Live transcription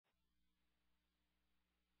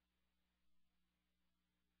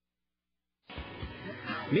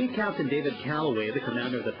Meet Captain David Callaway, the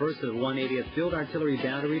commander of the 1st of the 180th Field Artillery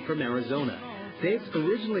Battery from Arizona. Dave's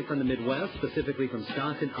originally from the Midwest, specifically from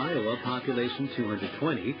Stockton, Iowa, population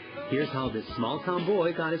 220. Here's how this small-town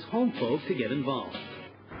boy got his home folk to get involved.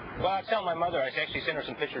 Well, I was telling my mother, I actually sent her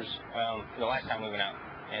some pictures the last time we went out.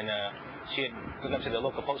 And she had gone up to the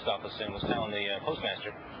local post office and was telling the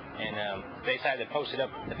postmaster. And they decided to post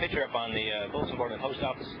the picture up on the bulletin board in the post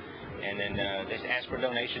office. And then they asked for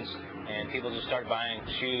donations, and people just started buying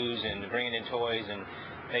shoes and bringing in toys. And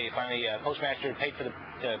they finally, postmaster paid for the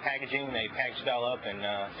packaging. They packaged it all up and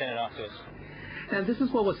sent it off to us. And this is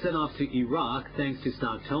what was sent off to Iraq, thanks to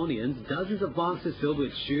Stocktonians. Dozens of boxes filled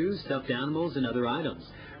with shoes, stuffed animals, and other items.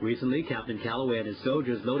 Recently, Captain Callaway and his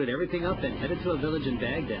soldiers loaded everything up and headed to a village in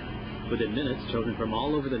Baghdad. Within minutes, children from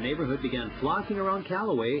all over the neighborhood began flocking around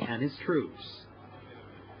Callaway and his troops.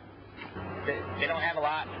 They don't have a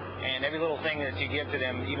lot, and every little thing that you give to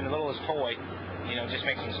them, even the littlest toy, just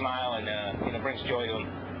makes them smile and brings joy to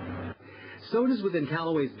them. Soldiers within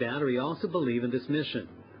Callaway's battery also believe in this mission.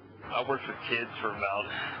 I worked with kids for about,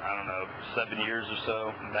 7 years or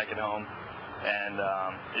so back at home. And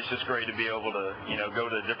it's just great to be able to, go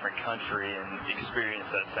to a different country and experience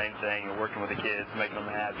that same thing, and working with the kids, making them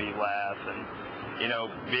happy, laugh, and,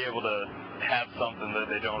 be able to have something that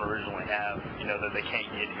they don't originally have, that they can't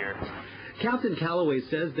get here. Captain Callaway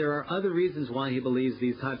says there are other reasons why he believes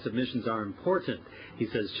these types of missions are important. He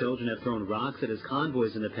says children have thrown rocks at his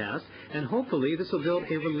convoys in the past, and hopefully this will build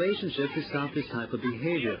a relationship to stop this type of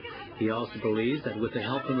behavior. He also believes that with the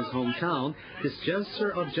help from his hometown, this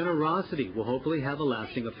gesture of generosity will hopefully have a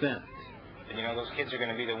lasting effect. Those kids are going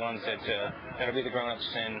to be the ones that'll be the grown-ups,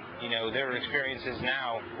 and their experiences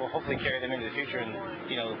now will hopefully carry them into the future, and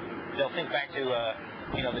they'll think back to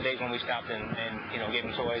the days when we stopped and gave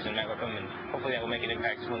them toys and met with them, and hopefully that will make an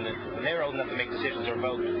impact when they're old enough to make decisions or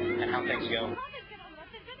vote and how things go.